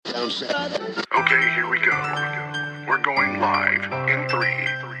Okay, here we go. We're going live in 3,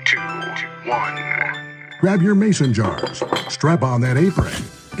 2, 1. Grab your mason jars, strap on that apron.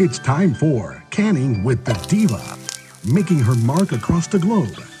 It's time for Canning with the Diva, making her mark across the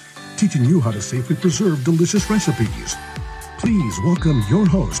globe, teaching you how to safely preserve delicious recipes. Please welcome your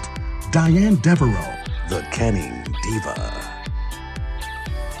host, Diane Devereaux, the Canning Diva.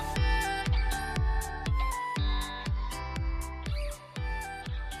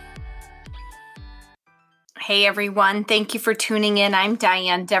 Hey everyone, thank you for tuning in. I'm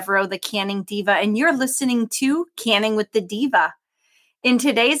Diane Devereaux, the Canning Diva, and you're listening to Canning with the Diva. In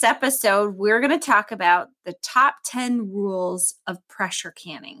today's episode, we're going to talk about the top 10 rules of pressure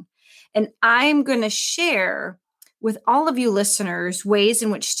canning. And I'm going to share with all of you listeners ways in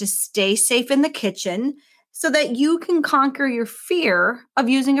which to stay safe in the kitchen so that you can conquer your fear of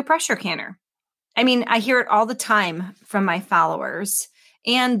using a pressure canner. I mean, I hear it all the time from my followers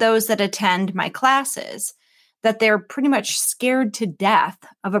and those that attend my classes that they're pretty much scared to death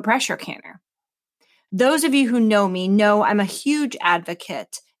of a pressure canner. Those of you who know me know I'm a huge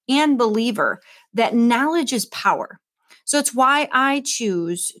advocate and believer that knowledge is power. So it's why I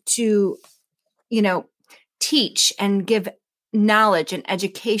choose to, teach and give knowledge and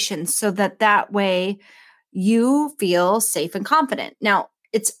education so that way you feel safe and confident. Now,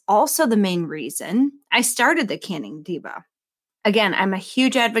 it's also the main reason I started the Canning Diva. Again, I'm a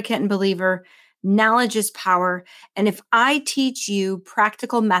huge advocate and believer. Knowledge is power. And if I teach you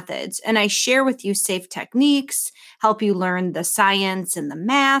practical methods and I share with you safe techniques, help you learn the science and the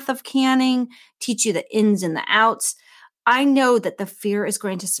math of canning, teach you the ins and the outs, I know that the fear is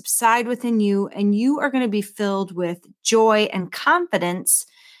going to subside within you and you are going to be filled with joy and confidence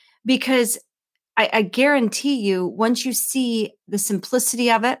because I guarantee you, once you see the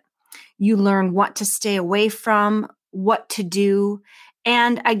simplicity of it, you learn what to stay away from, what to do.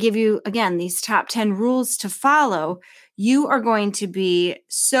 And I give you, again, these top 10 rules to follow. You are going to be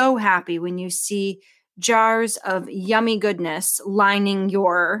so happy when you see jars of yummy goodness lining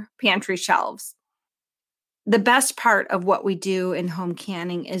your pantry shelves. The best part of what we do in home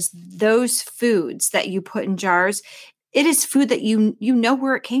canning is those foods that you put in jars. It is food that you know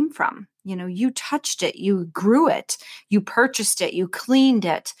where it came from. You touched it, you grew it, you purchased it, you cleaned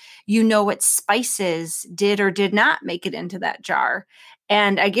it. You know what spices did or did not make it into that jar.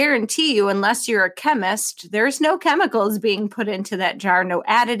 And I guarantee you, unless you're a chemist, there's no chemicals being put into that jar, no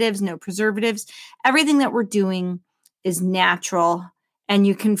additives, no preservatives. Everything that we're doing is natural. And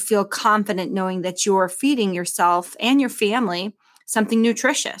you can feel confident knowing that you're feeding yourself and your family something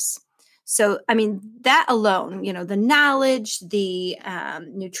nutritious. So, that alone, the knowledge, the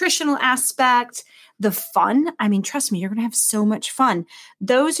nutritional aspect, the fun, trust me, you're going to have so much fun.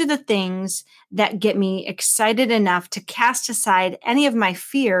 Those are the things that get me excited enough to cast aside any of my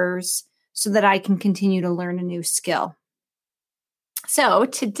fears so that I can continue to learn a new skill. So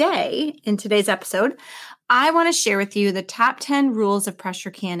today, in today's episode, I want to share with you the top 10 rules of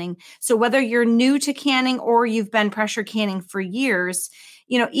pressure canning. So whether you're new to canning or you've been pressure canning for years,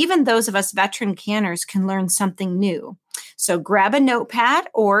 even those of us veteran canners can learn something new. So grab a notepad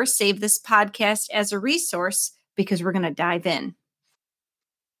or save this podcast as a resource because we're going to dive in.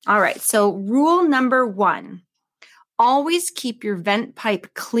 All right. So rule number 1, always keep your vent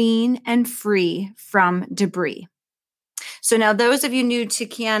pipe clean and free from debris. So now those of you new to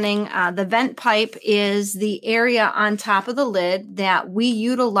canning, the vent pipe is the area on top of the lid that we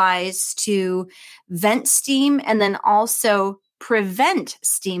utilize to vent steam and then also prevent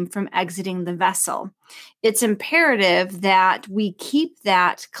steam from exiting the vessel. It's imperative that we keep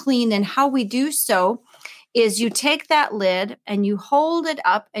that clean, and how we do so is you take that lid and you hold it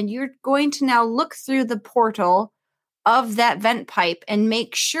up and you're going to now look through the portal of that vent pipe and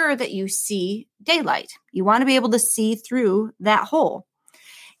make sure that you see daylight. You want to be able to see through that hole.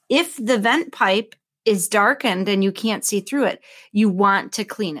 If the vent pipe is darkened and you can't see through it, you want to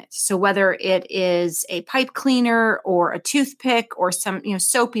clean it. So whether it is a pipe cleaner or a toothpick or some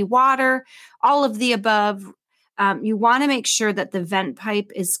soapy water, all of the above, you want to make sure that the vent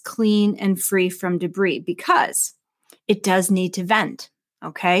pipe is clean and free from debris because it does need to vent.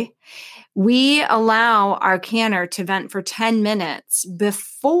 Okay. We allow our canner to vent for 10 minutes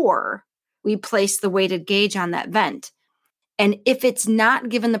before we place the weighted gauge on that vent. And if it's not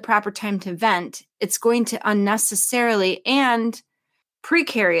given the proper time to vent, it's going to unnecessarily and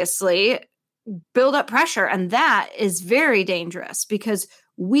precariously build up pressure. And that is very dangerous because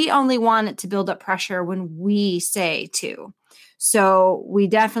we only want it to build up pressure when we say to. So we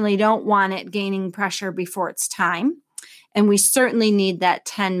definitely don't want it gaining pressure before it's time. And we certainly need that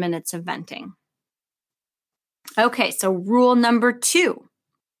 10 minutes of venting. Okay, so rule number 2.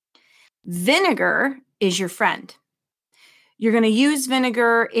 Vinegar is your friend. You're going to use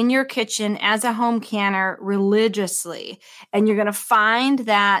vinegar in your kitchen as a home canner religiously, and you're going to find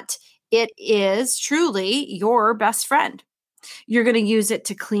that it is truly your best friend. You're going to use it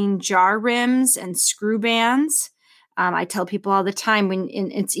to clean jar rims and screw bands. I tell people all the time, and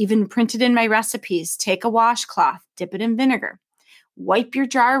it's even printed in my recipes, take a washcloth, dip it in vinegar, wipe your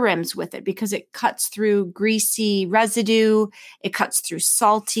jar rims with it because it cuts through greasy residue. It cuts through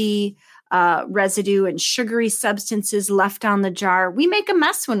salty residue and sugary substances left on the jar. We make a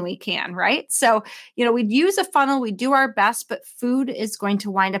mess when we can, right? So, we'd use a funnel, we do our best, but food is going to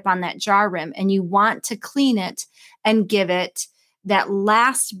wind up on that jar rim, and you want to clean it and give it that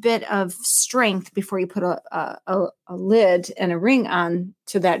last bit of strength before you put a lid and a ring on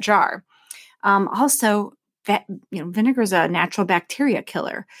to that jar. Also, vinegar is a natural bacteria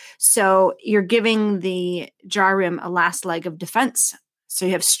killer. So you're giving the jar rim a last leg of defense. So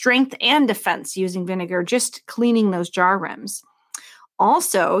you have strength and defense using vinegar, just cleaning those jar rims.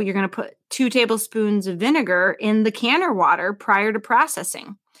 Also, you're going to put 2 tablespoons of vinegar in the canner water prior to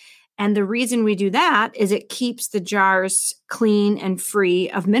processing. And the reason we do that is it keeps the jars clean and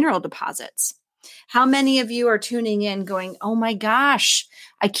free of mineral deposits. How many of you are tuning in going, oh my gosh,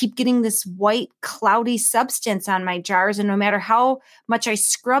 I keep getting this white cloudy substance on my jars, and no matter how much I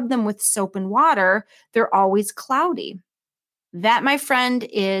scrub them with soap and water, they're always cloudy. That, my friend,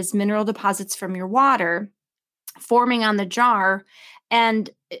 is mineral deposits from your water forming on the jar. And,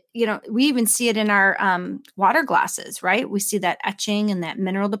 we even see it in our water glasses, right? We see that etching and that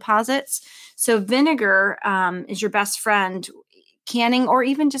mineral deposits. So vinegar is your best friend. Canning or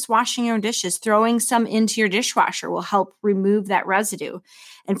even just washing your own dishes, throwing some into your dishwasher will help remove that residue.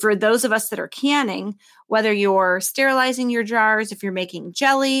 And for those of us that are canning, whether you're sterilizing your jars, if you're making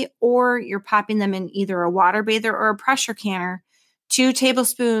jelly, or you're popping them in either a water bather or a pressure canner, 2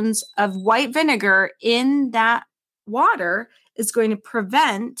 tablespoons of white vinegar in that water is going to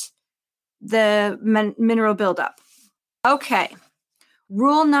prevent the mineral buildup. Okay,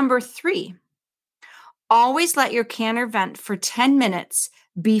 rule number 3. Always let your canner vent for 10 minutes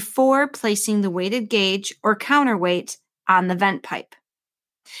before placing the weighted gauge or counterweight on the vent pipe.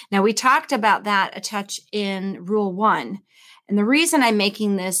 Now, we talked about that a touch in Rule 1. And the reason I'm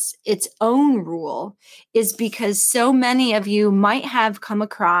making this its own rule is because so many of you might have come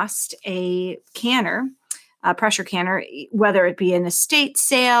across a canner, a pressure canner, whether it be an estate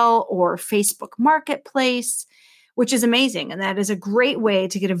sale or Facebook Marketplace, which is amazing. And that is a great way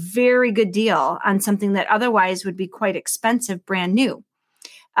to get a very good deal on something that otherwise would be quite expensive, brand new.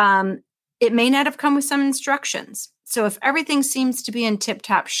 It may not have come with some instructions. So if everything seems to be in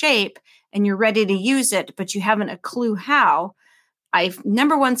tip-top shape and you're ready to use it, but you haven't a clue how, I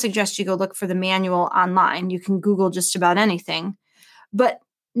number one suggest you go look for the manual online. You can Google just about anything. But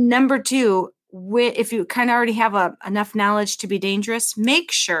number 2, if you kind of already have enough knowledge to be dangerous,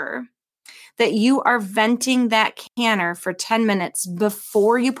 make sure that you are venting that canner for 10 minutes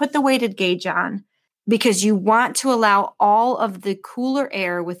before you put the weighted gauge on, because you want to allow all of the cooler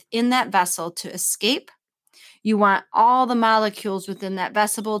air within that vessel to escape. You want all the molecules within that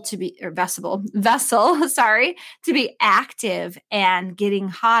vessel to be active and getting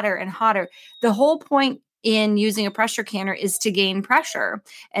hotter and hotter. The whole point in using a pressure canner is to gain pressure.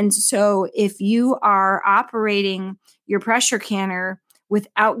 And so if you are operating your pressure canner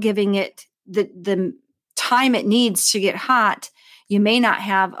without giving it the time it needs to get hot, you may not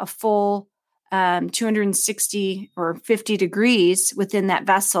have a full 260 or 50 degrees within that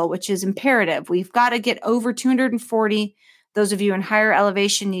vessel, which is imperative. We've got to get over 240. Those of you in higher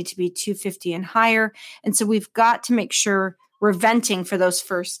elevation need to be 250 and higher. And so we've got to make sure we're venting for those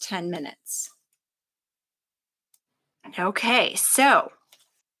first 10 minutes. Okay, so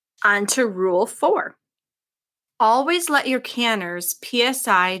on to rule 4. Always let your canner's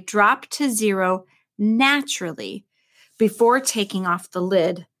PSI drop to 0 naturally before taking off the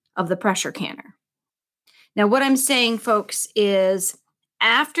lid of the pressure canner. Now, what I'm saying, folks, is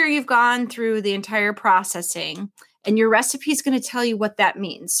after you've gone through the entire processing, and your recipe is going to tell you what that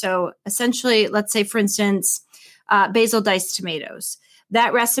means. So essentially, let's say, for instance, basil diced tomatoes.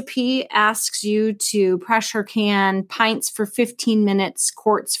 That recipe asks you to pressure can pints for 15 minutes,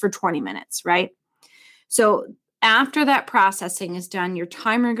 quarts for 20 minutes, right? So after that processing is done, your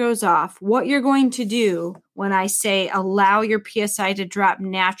timer goes off. What you're going to do when I say allow your PSI to drop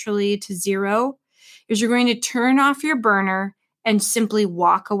naturally to 0 is you're going to turn off your burner and simply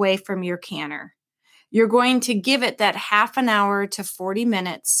walk away from your canner. You're going to give it that half an hour to 40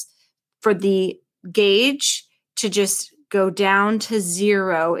 minutes for the gauge to just go down to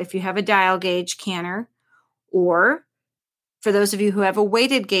 0 if you have a dial gauge canner, or For those of you who have a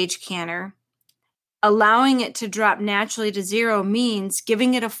weighted gauge canner, allowing it to drop naturally to 0 means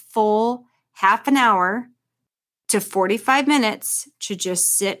giving it a full half an hour to 45 minutes to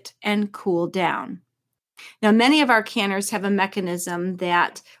just sit and cool down. Now, many of our canners have a mechanism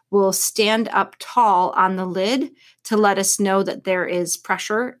that will stand up tall on the lid to let us know that there is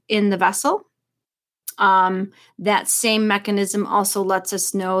pressure in the vessel. That same mechanism also lets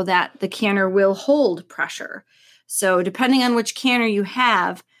us know that the canner will hold pressure. So depending on which canner you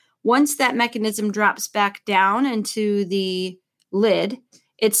have, once that mechanism drops back down into the lid,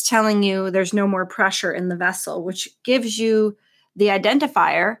 it's telling you there's no more pressure in the vessel, which gives you the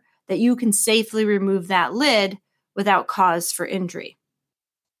identifier that you can safely remove that lid without cause for injury.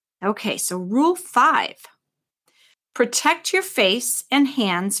 Okay, so rule 5. Protect your face and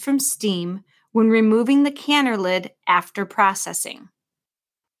hands from steam when removing the canner lid after processing.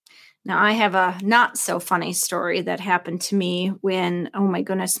 Now, I have a not so funny story that happened to me when, oh my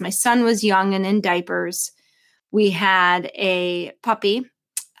goodness, my son was young and in diapers. We had a puppy.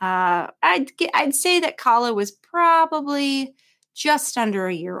 I'd say that Kala was probably just under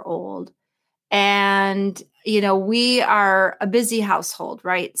a year old. And, we are a busy household,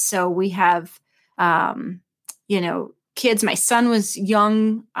 right? So we have, kids. My son was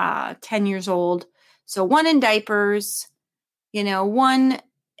young, 10 years old. So one in diapers, one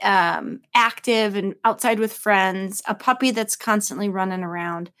active and outside with friends, a puppy that's constantly running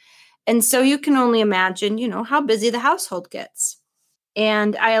around. And so you can only imagine, how busy the household gets.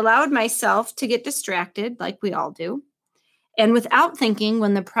 And I allowed myself to get distracted like we all do. And without thinking,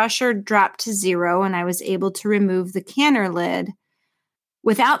 when the pressure dropped to 0 and I was able to remove the canner lid,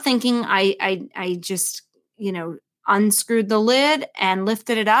 without thinking, I just, unscrewed the lid and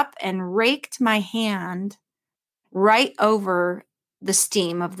lifted it up and raked my hand right over the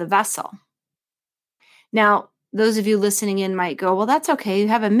steam of the vessel. Now, those of you listening in might go, well, that's okay. You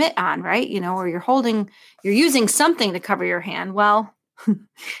have a mitt on, right? Or you're using something to cover your hand. Well,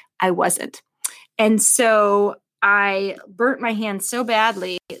 I wasn't. And so I burnt my hand so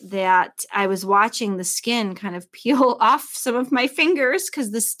badly that I was watching the skin kind of peel off some of my fingers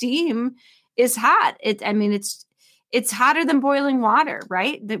because the steam is hot. It's hotter than boiling water,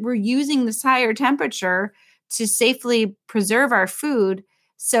 right? That we're using this higher temperature to safely preserve our food.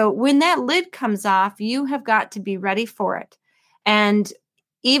 So when that lid comes off, you have got to be ready for it. And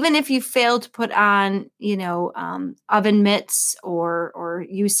even if you fail to put on, oven mitts or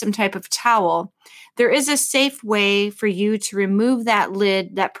use some type of towel, there is a safe way for you to remove that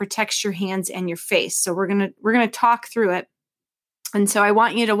lid that protects your hands and your face. So we're gonna talk through it. And so I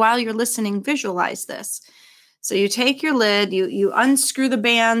want you to, while you're listening, visualize this. So you take your lid, you unscrew the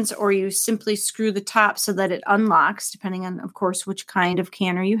bands, or you simply screw the top so that it unlocks, depending on, of course, which kind of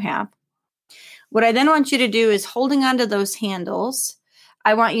canner you have. What I then want you to do is, holding onto those handles,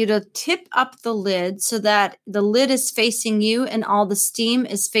 I want you to tip up the lid so that the lid is facing you and all the steam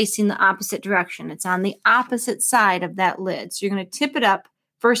is facing the opposite direction. It's on the opposite side of that lid. So you're going to tip it up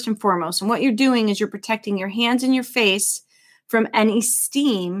first and foremost. And what you're doing is you're protecting your hands and your face from any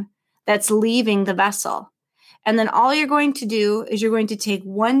steam that's leaving the vessel. And then all you're going to do is you're going to take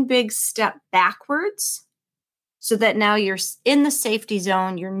one big step backwards so that now you're in the safety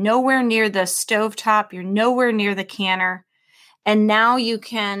zone. You're nowhere near the stovetop. You're nowhere near the canner. And now you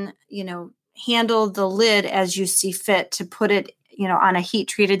can, handle the lid as you see fit to put it, on a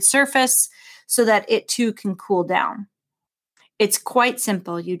heat-treated surface so that it too can cool down. It's quite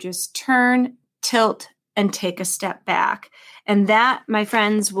simple. You just turn, tilt, and take a step back. And that, my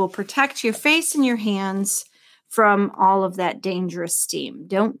friends, will protect your face and your hands from all of that dangerous steam.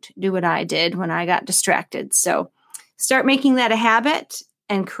 Don't do what I did when I got distracted. So start making that a habit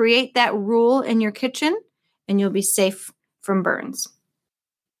and create that rule in your kitchen, and you'll be safe from burns.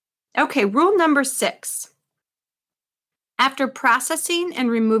 Okay, rule number 6. After processing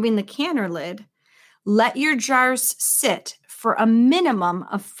and removing the canner lid, let your jars sit for a minimum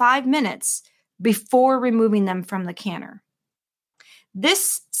of 5 minutes before removing them from the canner.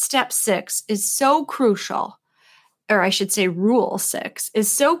 This step 6 is so crucial, or I should say rule 6 is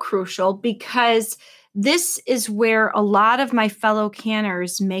so crucial, because this is where a lot of my fellow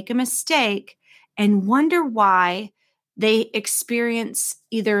canners make a mistake and wonder why they experience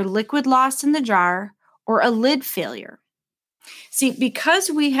either liquid loss in the jar or a lid failure. See, because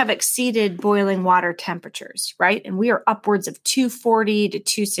we have exceeded boiling water temperatures, right? And we are upwards of 240 to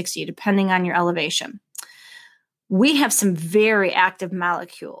 260, depending on your elevation. We have some very active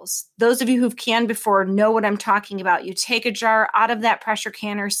molecules. Those of you who've canned before know what I'm talking about. You take a jar out of that pressure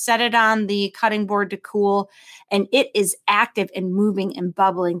canner, set it on the cutting board to cool, and it is active and moving and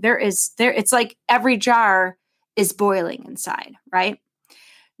bubbling. It's like every jar is boiling inside, right?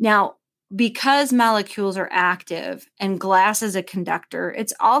 Now, because molecules are active and glass is a conductor,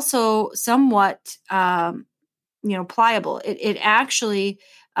 it's also somewhat, pliable. It actually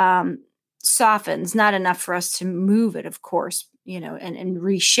softens, not enough for us to move it, of course, and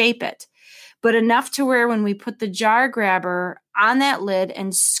reshape it, but enough to where when we put the jar grabber on that lid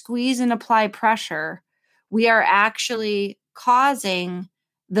and squeeze and apply pressure, we are actually causing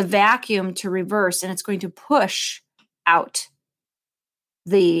the vacuum to reverse, and it's going to push out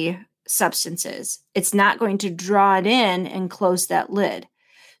the substances. It's not going to draw it in and close that lid.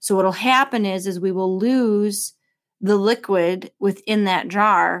 So what'll happen is we will lose the liquid within that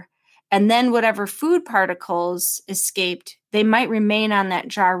jar, and then whatever food particles escaped, they might remain on that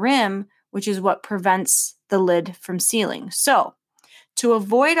jar rim, which is what prevents the lid from sealing. So to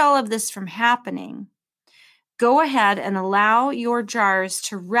avoid all of this from happening, go ahead and allow your jars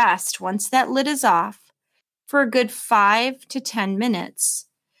to rest once that lid is off for a good 5 to 10 minutes,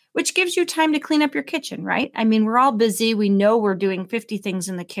 which gives you time to clean up your kitchen, right? I mean, we're all busy. We know we're doing 50 things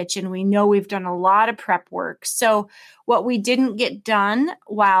in the kitchen. We know we've done a lot of prep work. So what we didn't get done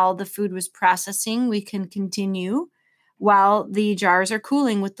while the food was processing, we can continue while the jars are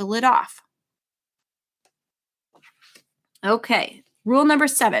cooling with the lid off. Okay, rule number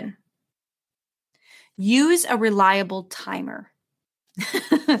 7. Use a reliable timer.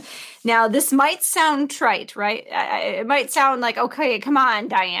 Now, this might sound trite, right? It might sound like, okay, come on,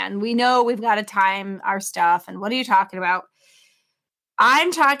 Diane. We know we've got to time our stuff. And what are you talking about?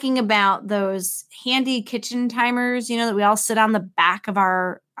 I'm talking about those handy kitchen timers, that we all sit on the back of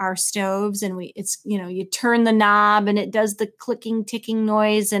our stoves, and you turn the knob and it does the clicking, ticking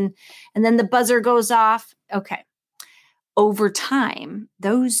noise, and then the buzzer goes off. Okay. Over time,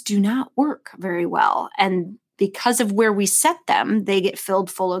 those do not work very well. And because of where we set them, they get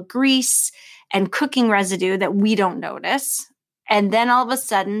filled full of grease and cooking residue that we don't notice. And then all of a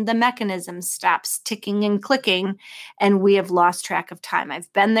sudden, the mechanism stops ticking and clicking, and we have lost track of time.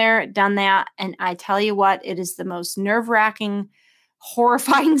 I've been there, done that, and I tell you what, it is the most nerve-wracking,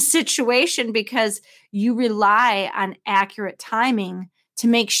 horrifying situation because you rely on accurate timing to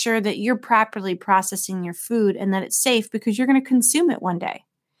make sure that you're properly processing your food and that it's safe because you're going to consume it one day.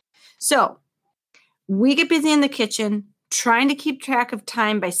 So we get busy in the kitchen trying to keep track of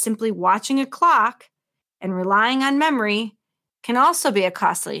time by simply watching a clock and relying on memory can also be a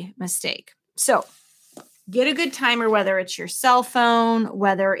costly mistake. So get a good timer, whether it's your cell phone,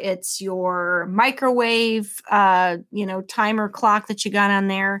 whether it's your microwave, timer clock that you got on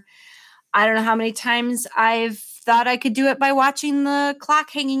there. I don't know how many times I've thought I could do it by watching the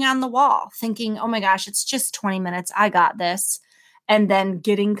clock hanging on the wall, thinking, oh my gosh, it's just 20 minutes. I got this. And then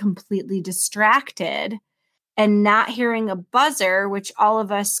getting completely distracted and not hearing a buzzer, which all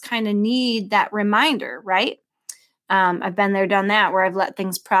of us kind of need that reminder, right? I've been there, done that, where I've let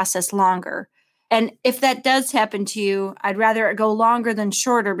things process longer. And if that does happen to you, I'd rather it go longer than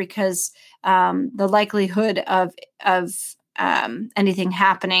shorter because the likelihood of anything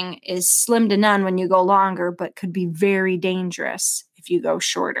happening is slim to none when you go longer, but could be very dangerous if you go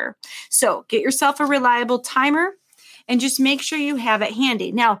shorter. So get yourself a reliable timer and just make sure you have it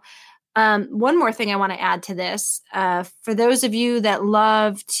handy. Now, one more thing I want to add to this, for those of you that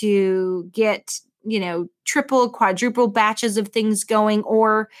love to get, triple, quadruple batches of things going,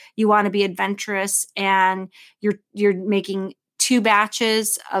 or you want to be adventurous and you're making 2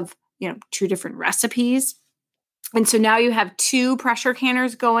 batches of, 2 different recipes. And so now you have 2 pressure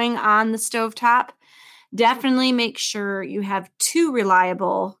canners going on the stovetop. Definitely make sure you have 2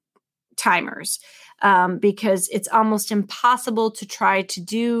 reliable timers. Because it's almost impossible to try to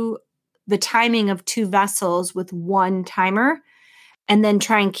do the timing of 2 vessels with 1 timer and then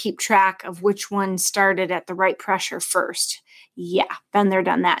try and keep track of which one started at the right pressure first. Yeah, been there,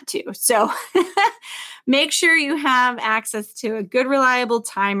 done that too. So make sure you have access to a good, reliable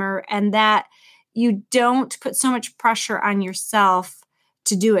timer and that you don't put so much pressure on yourself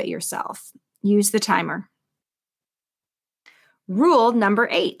to do it yourself. Use the timer. Rule number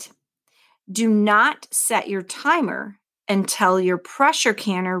 8. Do not set your timer until your pressure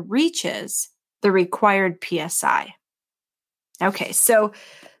canner reaches the required PSI. Okay, so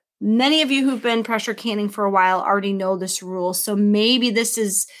many of you who've been pressure canning for a while already know this rule. So maybe this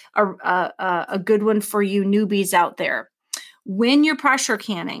is a good one for you newbies out there. When you're pressure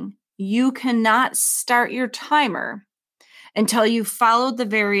canning, you cannot start your timer until you've followed the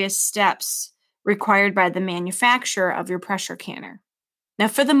various steps required by the manufacturer of your pressure canner. Now,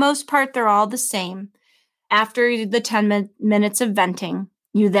 for the most part, they're all the same. After the 10 minutes of venting,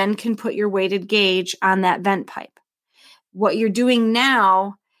 you then can put your weighted gauge on that vent pipe. What you're doing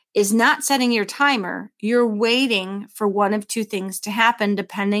now is not setting your timer. You're waiting for one of two things to happen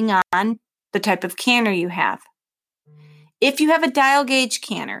depending on the type of canner you have. If you have a dial gauge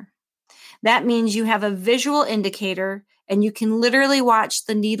canner, that means you have a visual indicator and you can literally watch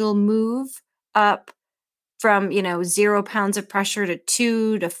the needle move up from, 0 pounds of pressure to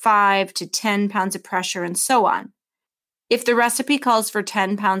 2 to 5 to 10 pounds of pressure and so on. If the recipe calls for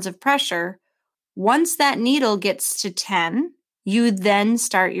 10 pounds of pressure, once that needle gets to 10, you then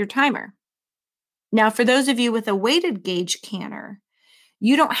start your timer. Now, for those of you with a weighted gauge canner,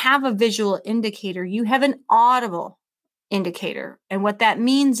 you don't have a visual indicator. You have an audible indicator. And what that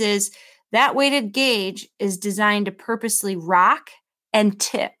means is that weighted gauge is designed to purposely rock and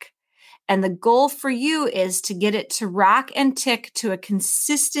tick. And the goal for you is to get it to rock and tick to a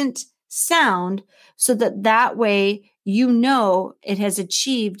consistent sound so that way you know it has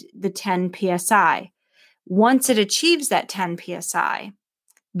achieved the 10 PSI. Once it achieves that 10 PSI,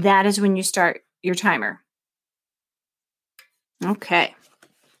 that is when you start your timer. Okay.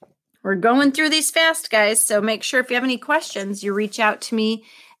 We're going through these fast, guys. So make sure if you have any questions, you reach out to me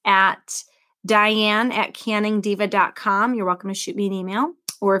at diane@canningdiva.com. You're welcome to shoot me an email.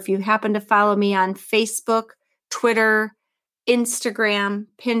 Or if you happen to follow me on Facebook, Twitter, Instagram,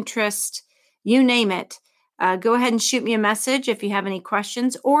 Pinterest, you name it, go ahead and shoot me a message if you have any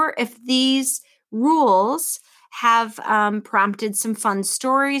questions. Or if these rules have prompted some fun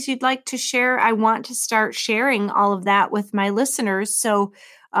stories you'd like to share, I want to start sharing all of that with my listeners so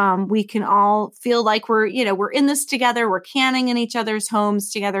we can all feel like we're in this together. We're canning in each other's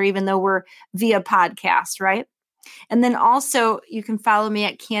homes together, even though we're via podcast, right? And then also you can follow me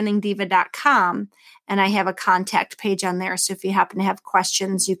at canningdiva.com, and I have a contact page on there. So if you happen to have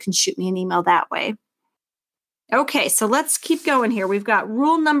questions, you can shoot me an email that way. Okay, so let's keep going here. We've got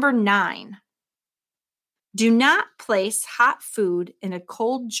rule number 9. Do not place hot food in a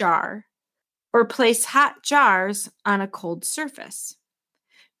cold jar or place hot jars on a cold surface.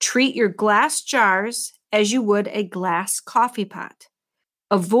 Treat your glass jars as you would a glass coffee pot.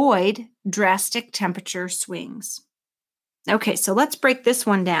 Avoid drastic temperature swings. Okay, so let's break this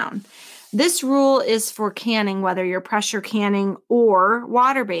one down. This rule is for canning, whether you're pressure canning or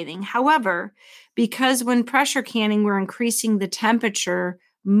water bathing. However, because when pressure canning, we're increasing the temperature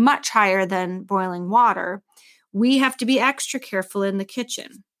much higher than boiling water, we have to be extra careful in the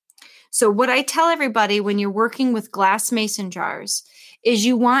kitchen. So what I tell everybody when you're working with glass mason jars is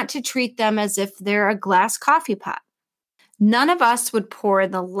you want to treat them as if they're a glass coffee pot. None of us would pour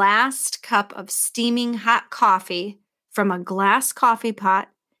the last cup of steaming hot coffee from a glass coffee pot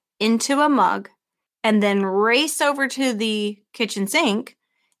into a mug and then race over to the kitchen sink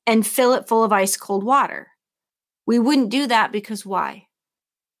and fill it full of ice cold water. We wouldn't do that because why?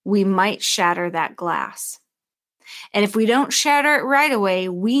 We might shatter that glass. And if we don't shatter it right away,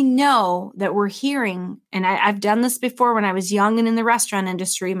 we know that we're hearing, and I've done this before when I was young and in the restaurant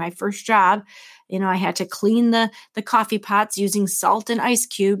industry, my first job, I had to clean the coffee pots using salt and ice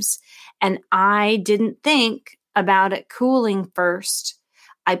cubes, and I didn't think about it cooling first.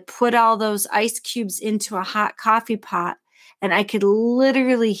 I put all those ice cubes into a hot coffee pot, and I could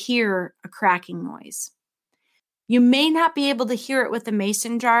literally hear a cracking noise. You may not be able to hear it with a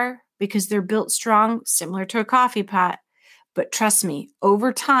mason jar because they're built strong, similar to a coffee pot. But trust me,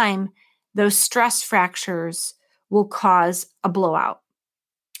 over time, those stress fractures will cause a blowout.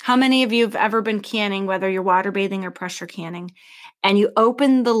 How many of you have ever been canning, whether you're water bathing or pressure canning, and you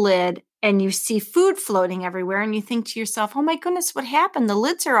open the lid and you see food floating everywhere and you think to yourself, oh my goodness, what happened? The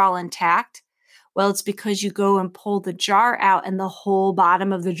lids are all intact. Well, it's because you go and pull the jar out and the whole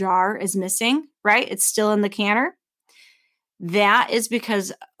bottom of the jar is missing, right? It's still in the canner. That is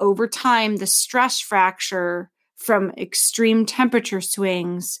because over time, the stress fracture from extreme temperature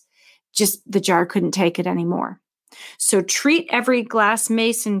swings, just the jar couldn't take it anymore. So treat every glass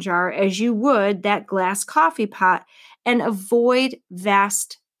mason jar as you would that glass coffee pot and avoid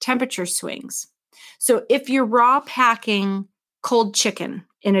vast temperature swings. So if you're raw packing cold chicken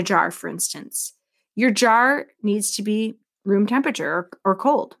in a jar, for instance, your jar needs to be room temperature or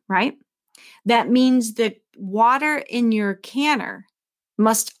cold, right? That means the water in your canner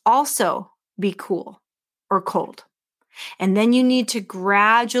must also be cool or cold. And then you need to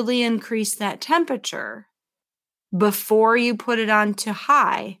gradually increase that temperature before you put it on to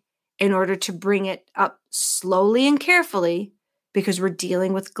high in order to bring it up slowly and carefully because we're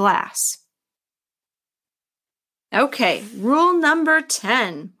dealing with glass. Okay, rule number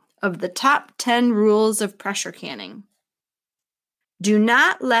 10 of the top 10 rules of pressure canning. Do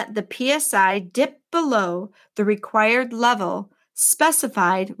not let the PSI dip below the required level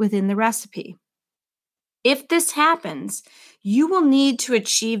specified within the recipe. If this happens, you will need to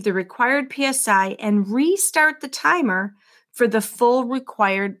achieve the required PSI and restart the timer for the full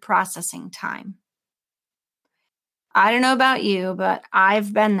required processing time. I don't know about you, but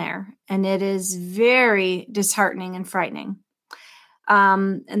I've been there, and it is very disheartening and frightening.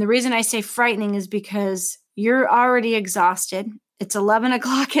 And the reason I say frightening is because you're already exhausted. It's 11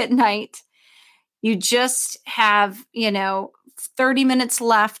 o'clock at night. You just have, 30 minutes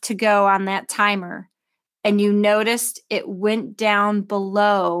left to go on that timer. And you noticed it went down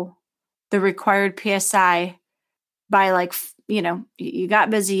below the required PSI by you got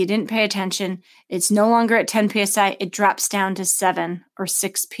busy, you didn't pay attention. It's no longer at 10 PSI. It drops down to 7 or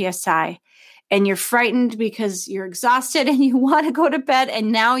 6 PSI. And you're frightened because you're exhausted and you want to go to bed.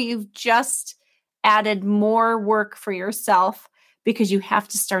 And now you've just added more work for yourself because you have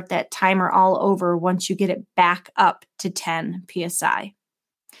to start that timer all over once you get it back up to 10 PSI.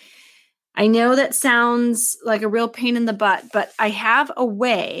 I know that sounds like a real pain in the butt, but I have a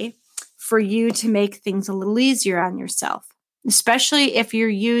way for you to make things a little easier on yourself, especially if you're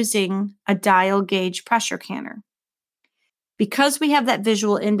using a dial gauge pressure canner. Because we have that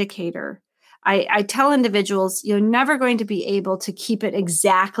visual indicator, I tell individuals you're never going to be able to keep it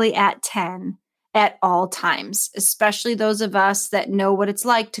exactly at 10 at all times, especially those of us that know what it's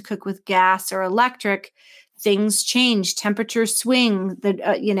like to cook with gas or electric. Things change, temperatures swing.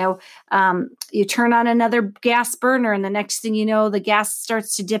 You turn on another gas burner, and the next thing you know, the gas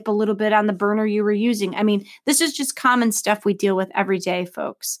starts to dip a little bit on the burner you were using. I mean, this is just common stuff we deal with every day,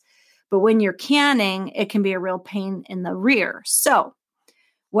 folks. But when you're canning, it can be a real pain in the rear. So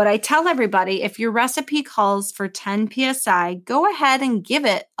what I tell everybody, if your recipe calls for 10 PSI, go ahead and give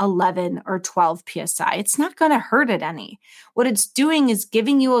it 11 or 12 PSI. It's not going to hurt it any. What it's doing is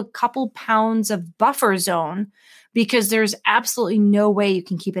giving you a couple pounds of buffer zone because there's absolutely no way you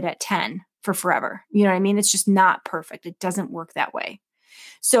can keep it at 10 for forever. You know what I mean? It's just not perfect. It doesn't work that way.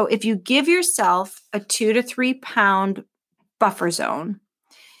 So if you give yourself a 2 to 3 pound buffer zone,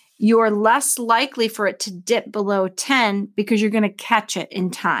 you're less likely for it to dip below 10 because you're going to catch it in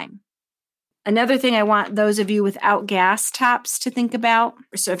time. Another thing I want those of you without gas tops to think about,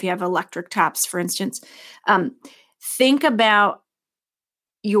 so if you have electric tops, for instance, think about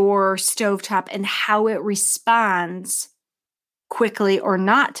your stovetop and how it responds quickly or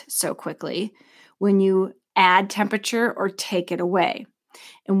not so quickly when you add temperature or take it away.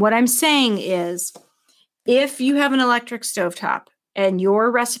 And what I'm saying is, if you have an electric stovetop, and your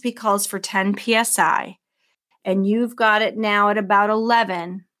recipe calls for 10 PSI, and you've got it now at about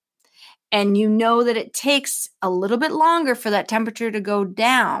 11, and you know that it takes a little bit longer for that temperature to go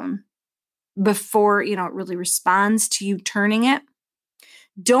down before, it really responds to you turning it,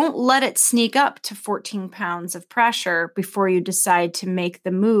 don't let it sneak up to 14 pounds of pressure before you decide to make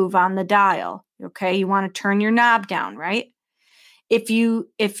the move on the dial. Okay, you want to turn your knob down, right? If you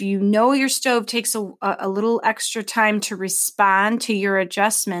know your stove takes a little extra time to respond to your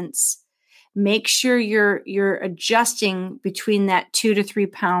adjustments, make sure you're adjusting between that 2 to 3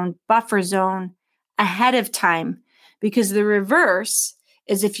 pound buffer zone ahead of time, because the reverse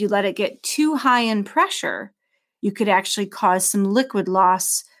is if you let it get too high in pressure, you could actually cause some liquid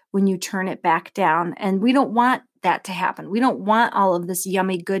loss when you turn it back down. And we don't want that to happen. We don't want all of this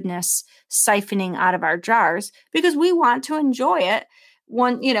yummy goodness siphoning out of our jars because we want to enjoy it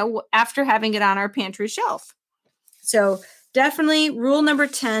after having it on our pantry shelf. So definitely rule number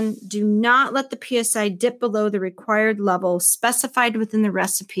 10, do not let the PSI dip below the required level specified within the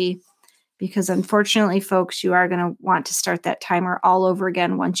recipe, because unfortunately, folks, you are going to want to start that timer all over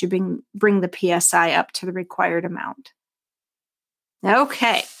again once you bring the PSI up to the required amount.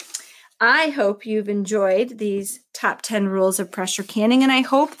 Okay. I hope you've enjoyed these top 10 rules of pressure canning, and I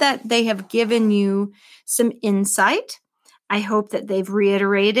hope that they have given you some insight. I hope that they've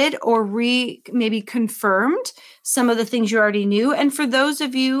reiterated or maybe confirmed some of the things you already knew. And for those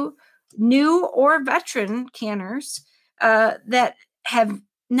of you new or veteran canners that have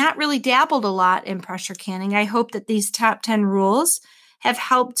not really dabbled a lot in pressure canning, I hope that these top 10 rules have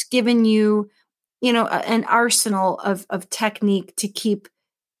helped given you, an arsenal of technique to keep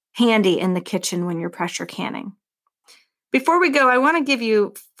handy in the kitchen when you're pressure canning. Before we go, I want to give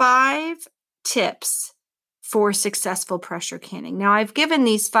you 5 tips for successful pressure canning. Now, I've given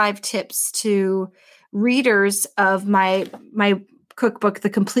these 5 tips to readers of my cookbook, The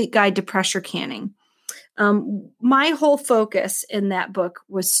Complete Guide to Pressure Canning. My whole focus in that book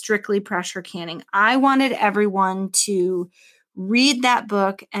was strictly pressure canning. I wanted everyone to read that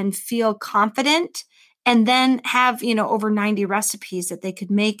book and feel confident, and then have, over 90 recipes that they could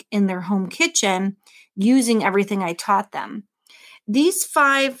make in their home kitchen using everything I taught them. These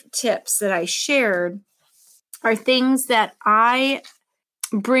 5 tips that I shared are things that I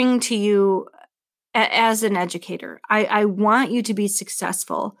bring to you as an educator. I want you to be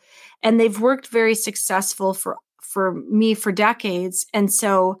successful, and they've worked very successful for me for decades. And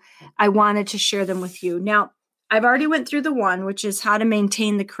so I wanted to share them with you. Now, I've already went through the one, which is how to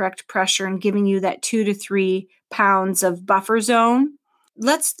maintain the correct pressure and giving you that 2 to 3 pounds of buffer zone.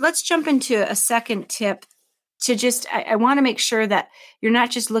 Let's jump into a second tip to I want to make sure that you're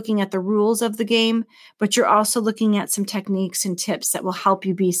not just looking at the rules of the game, but you're also looking at some techniques and tips that will help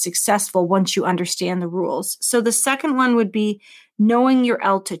you be successful once you understand the rules. So the second one would be knowing your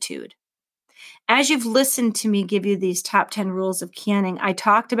altitude. As you've listened to me give you these top 10 rules of canning, I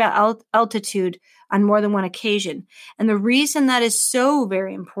talked about altitude on more than one occasion. And the reason that is so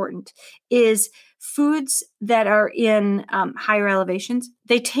very important is foods that are in higher elevations,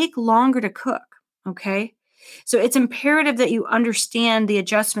 they take longer to cook, okay? So it's imperative that you understand the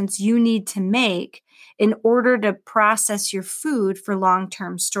adjustments you need to make in order to process your food for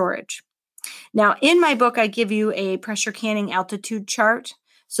long-term storage. Now, in my book, I give you a pressure canning altitude chart.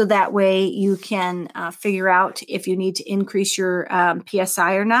 So that way you can figure out if you need to increase your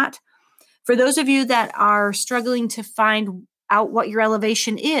PSI or not. For those of you that are struggling to find out what your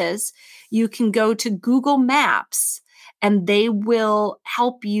elevation is, you can go to Google Maps and they will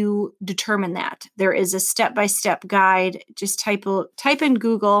help you determine that. There is a step-by-step guide. Just type in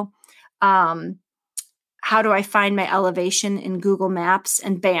Google, how do I find my elevation in Google Maps?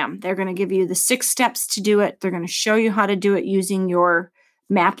 And bam, they're going to give you the 6 steps to do it. They're going to show you how to do it using your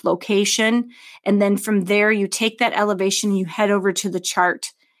map location. And then from there, you take that elevation, you head over to the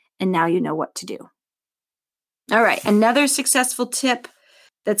chart, and now you know what to do. All right, another successful tip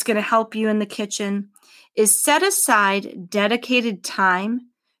that's going to help you in the kitchen is set aside dedicated time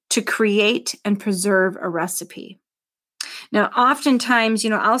to create and preserve a recipe. Now, oftentimes,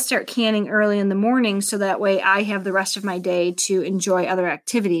 I'll start canning early in the morning so that way I have the rest of my day to enjoy other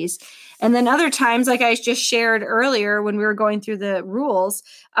activities. And then other times, like I just shared earlier when we were going through the rules,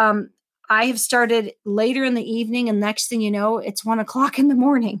 I have started later in the evening, and next thing you know, it's 1:00 in the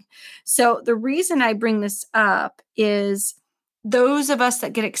morning. So the reason I bring this up is those of us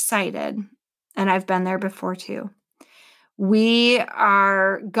that get excited, and I've been there before too, we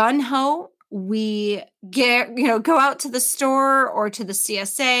are gung-ho. We go out to the store or to the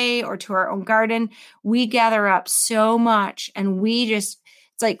CSA or to our own garden. We gather up so much, and it's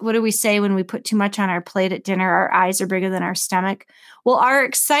like, what do we say when we put too much on our plate at dinner? Our eyes are bigger than our stomach. Well, our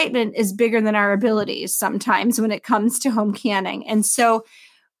excitement is bigger than our abilities sometimes when it comes to home canning. And so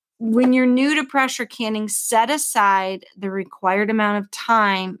when you're new to pressure canning, set aside the required amount of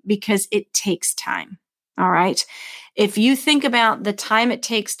time because it takes time. All right. If you think about the time it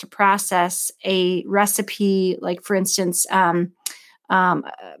takes to process a recipe, like for instance,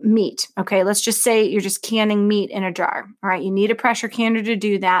 meat. Okay. Let's just say you're just canning meat in a jar. All right. You need a pressure canner to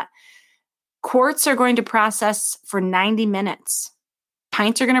do that. Quarts are going to process for 90 minutes.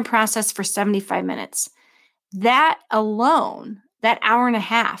 Pints are going to process for 75 minutes. That alone, that hour and a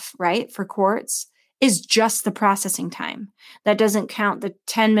half, right, for quarts is just the processing time. That doesn't count the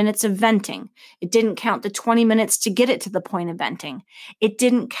 10 minutes of venting. It didn't count the 20 minutes to get it to the point of venting. It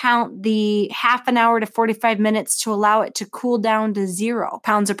didn't count the half an hour to 45 minutes to allow it to cool down to 0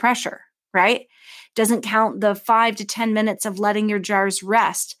 pounds of pressure, right? Doesn't count the 5 to 10 minutes of letting your jars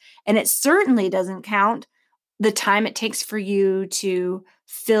rest. And it certainly doesn't count the time it takes for you to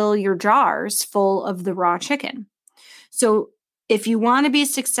fill your jars full of the raw chicken. So if you want to be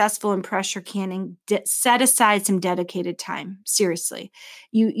successful in pressure canning, set aside some dedicated time. Seriously.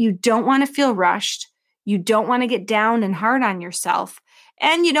 You don't want to feel rushed. You don't want to get down and hard on yourself.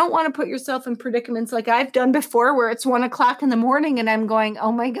 And you don't want to put yourself in predicaments like I've done before where it's 1:00 in the morning and I'm going,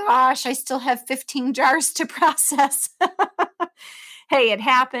 oh my gosh, I still have 15 jars to process. Hey, it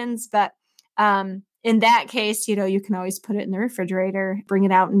happens. But in that case, you can always put it in the refrigerator, bring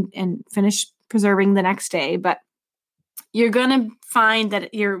it out and finish preserving the next day. But you're going to find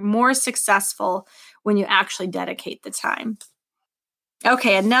that you're more successful when you actually dedicate the time.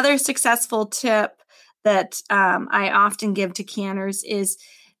 Okay, another successful tip that I often give to canners is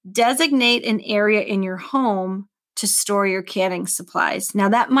designate an area in your home to store your canning supplies. Now,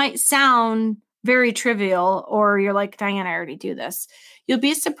 that might sound very trivial, or you're like, Diane, I already do this. You'll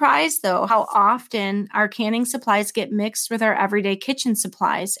be surprised, though, how often our canning supplies get mixed with our everyday kitchen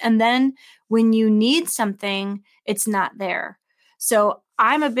supplies. And then when you need something, it's not there. So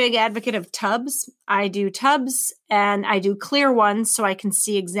I'm a big advocate of tubs. I do tubs and I do clear ones so I can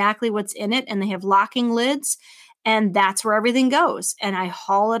see exactly what's in it. And they have locking lids. And that's where everything goes. And I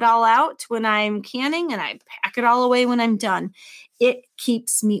haul it all out when I'm canning and I pack it all away when I'm done. It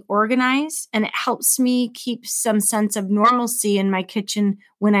keeps me organized and it helps me keep some sense of normalcy in my kitchen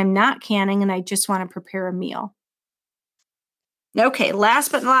when I'm not canning and I just want to prepare a meal. Okay,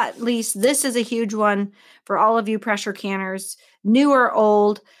 last but not least, this is a huge one for all of you pressure canners, new or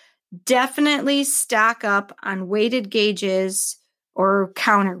old. Definitely stock up on weighted gauges or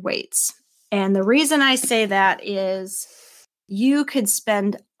counterweights. And the reason I say that is you could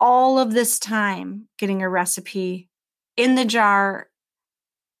spend all of this time getting a recipe in the jar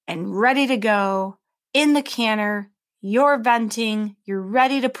and ready to go in the canner. You're venting, you're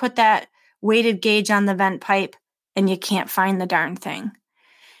ready to put that weighted gauge on the vent pipe, and you can't find the darn thing.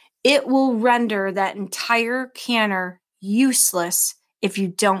 It will render that entire canner useless if you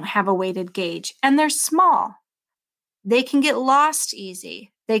don't have a weighted gauge. And they're small. They can get lost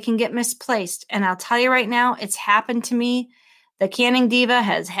easy. They can get misplaced. And I'll tell you right now, it's happened to me. The Canning Diva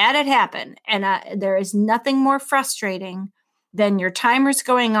has had it happen. And there is nothing more frustrating than your timer's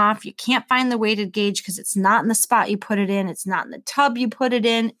going off. You can't find the weighted gauge because it's not in the spot you put it in. It's not in the tub you put it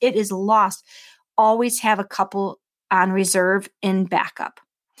in. It is lost. Always have a couple on reserve in backup.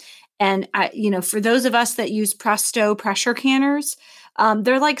 And for those of us that use Presto pressure canners,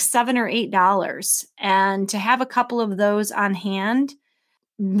 they're like $7 or $8. And to have a couple of those on hand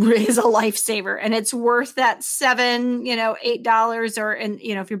is a lifesaver. And it's worth that $7, $8, or,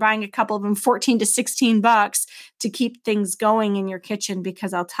 if you're buying a couple of them, $14 to $16 to keep things going in your kitchen.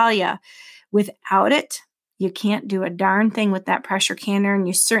 Because I'll tell you, without it, you can't do a darn thing with that pressure canner, and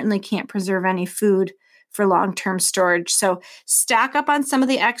you certainly can't preserve any food for long-term storage. So stock up on some of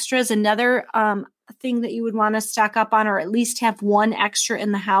the extras. Another thing that you would want to stock up on, or at least have one extra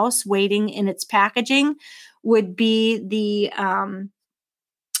in the house waiting in its packaging, would be the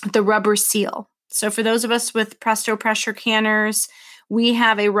rubber seal. So for those of us with Presto pressure canners, we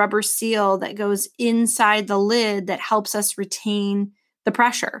have a rubber seal that goes inside the lid that helps us retain the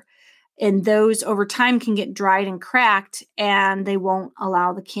pressure. And those over time can get dried and cracked, and they won't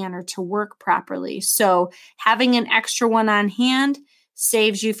allow the canner to work properly. So having an extra one on hand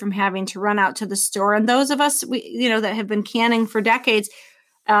saves you from having to run out to the store. And those of us, that have been canning for decades,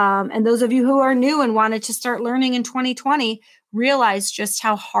 and those of you who are new and wanted to start learning in 2020, realize just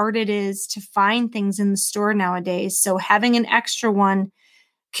how hard it is to find things in the store nowadays. So having an extra one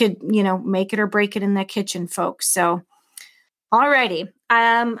could, make it or break it in the kitchen, folks. So, alrighty.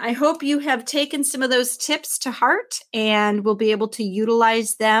 I hope you have taken some of those tips to heart and will be able to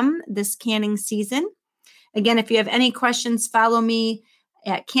utilize them this canning season. Again, if you have any questions, follow me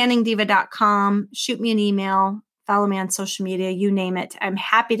at canningdiva.com. Shoot me an email. Follow me on social media. You name it. I'm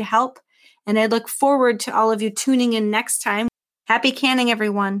happy to help. And I look forward to all of you tuning in next time. Happy canning,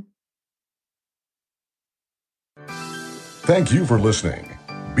 everyone. Thank you for listening.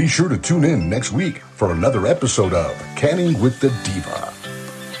 Be sure to tune in next week for another episode of Canning with the Diva.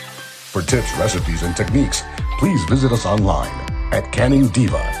 For tips, recipes, and techniques, please visit us online at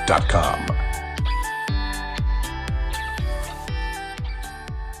canningdiva.com.